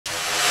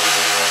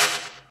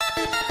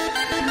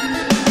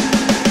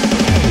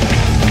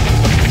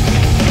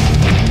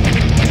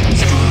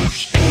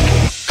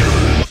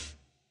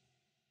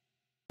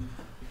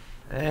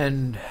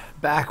And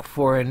back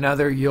for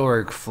another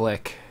Jorg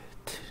flick.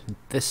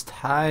 This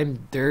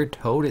time,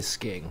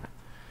 DerTodesking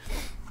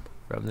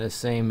from this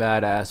same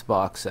badass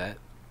box set.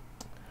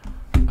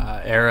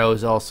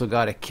 Arrow's also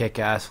got a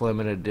kick-ass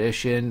limited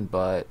edition,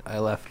 but I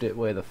left it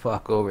way the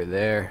fuck over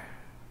there.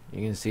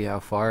 You can see how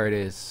far it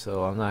is,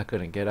 so I'm not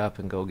gonna get up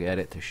and go get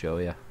it to show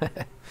you.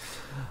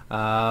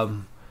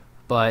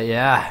 But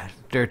yeah,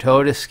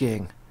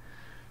 DerTodesking.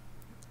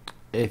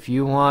 If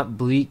you want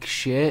bleak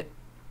shit,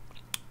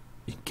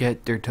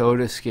 get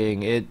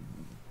DerTodesking.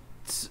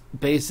 It's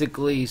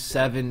basically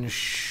 7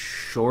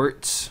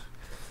 shorts,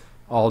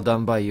 all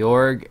done by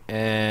Jorg,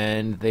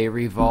 and they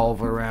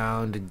revolve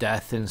around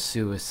death and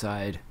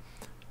suicide.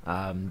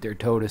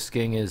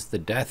 DerTodesking is the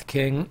Death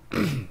King,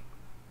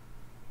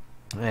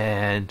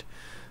 and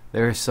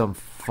there's some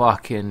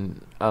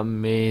fucking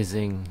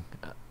amazing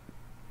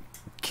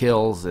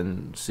kills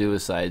and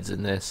suicides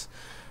in this.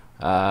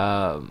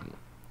 One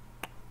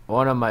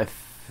of my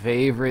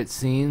favorite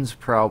scenes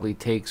probably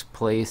takes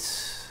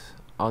place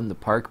on the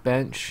park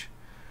bench,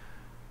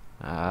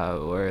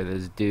 where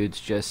this dude's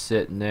just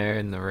sitting there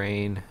in the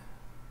rain.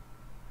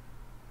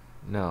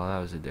 No, that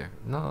was a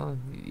different. No,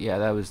 yeah,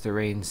 that was the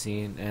rain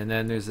scene. And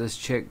then there's this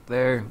chick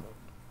there.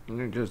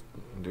 And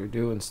they're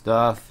doing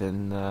stuff,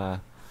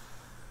 and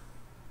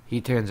he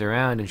turns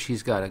around and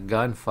she's got a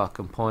gun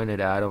fucking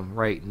pointed at him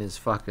right in his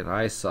fucking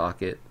eye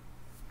socket.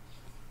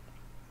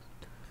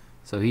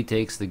 So he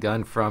takes the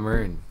gun from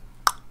her and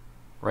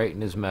right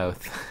in his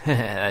mouth.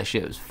 That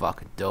shit was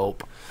fucking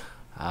dope.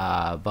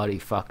 Buddy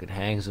fucking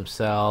hangs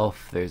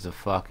himself. There's a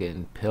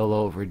fucking pill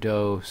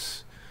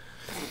overdose.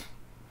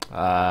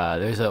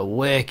 There's a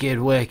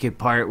wicked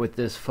part with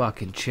this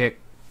fucking chick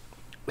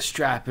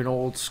strapping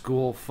old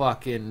school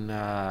fucking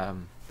what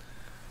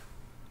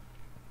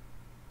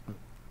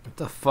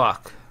the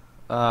fuck,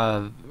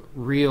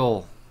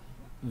 real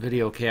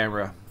video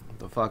camera,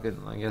 the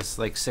fucking, I guess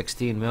like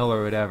 16 mil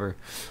or whatever.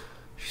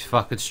 She's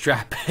fucking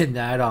strapping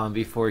that on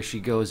before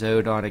she goes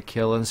out on a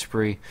killing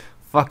spree.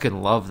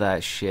 Fucking love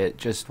that shit.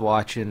 Just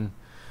watching,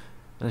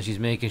 and she's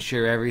making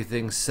sure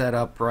everything's set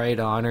up right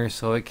on her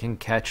so it can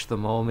catch the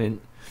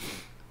moment.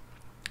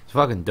 It's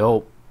fucking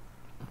dope.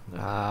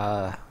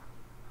 Yeah,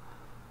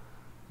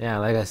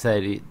 like I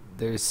said,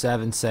 there's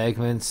 7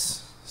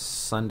 segments,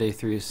 Sunday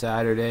through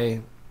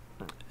Saturday,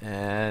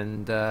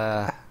 and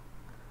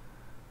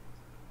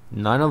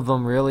none of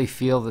them really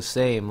feel the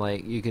same.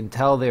 Like, you can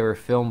tell they were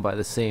filmed by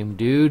the same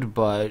dude,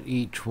 but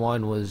each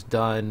one was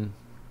done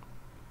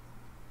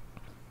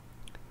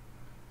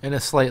in a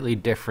slightly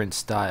different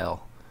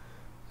style.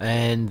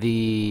 And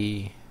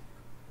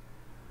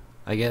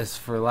I guess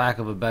for lack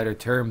of a better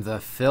term, the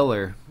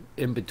filler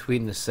in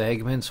between the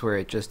segments where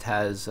it just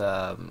has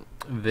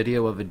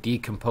video of a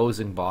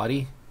decomposing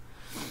body,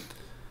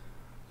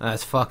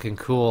 that's fucking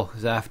cool,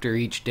 because after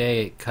each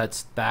day it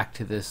cuts back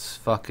to this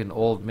fucking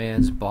old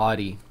man's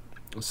body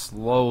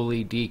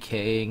slowly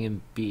decaying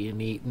and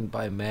being eaten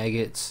by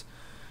maggots,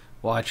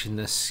 watching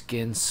the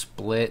skin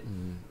split,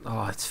 and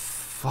oh, it's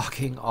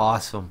fucking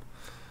awesome.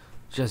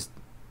 Just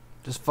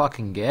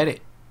fucking get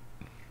it.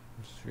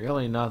 There's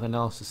really nothing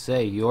else to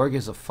say. Jorg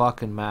is a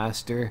fucking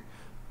master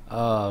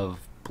of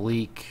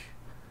bleak,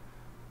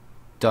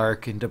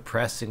 dark, and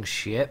depressing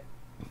shit,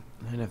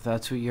 and if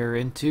that's what you're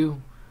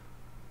into,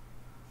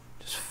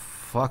 just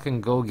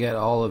fucking go get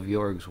all of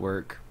Jorg's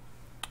work.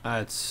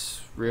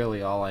 That's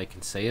really all I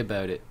can say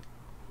about it.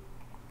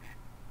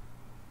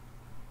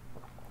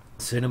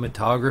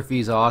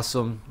 Cinematography's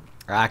awesome.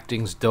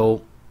 Acting's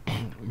dope.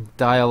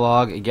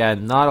 Dialogue,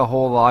 again, not a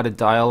whole lot of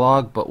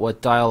dialogue, but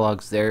what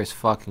dialogue's there is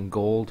fucking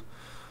gold.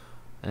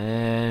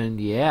 And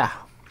yeah,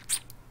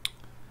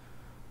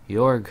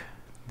 Jorg,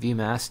 the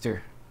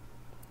master,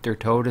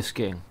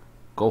 DerTodesking.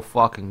 Go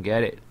fucking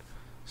get it.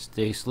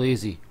 Stay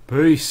sleazy.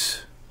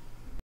 Peace.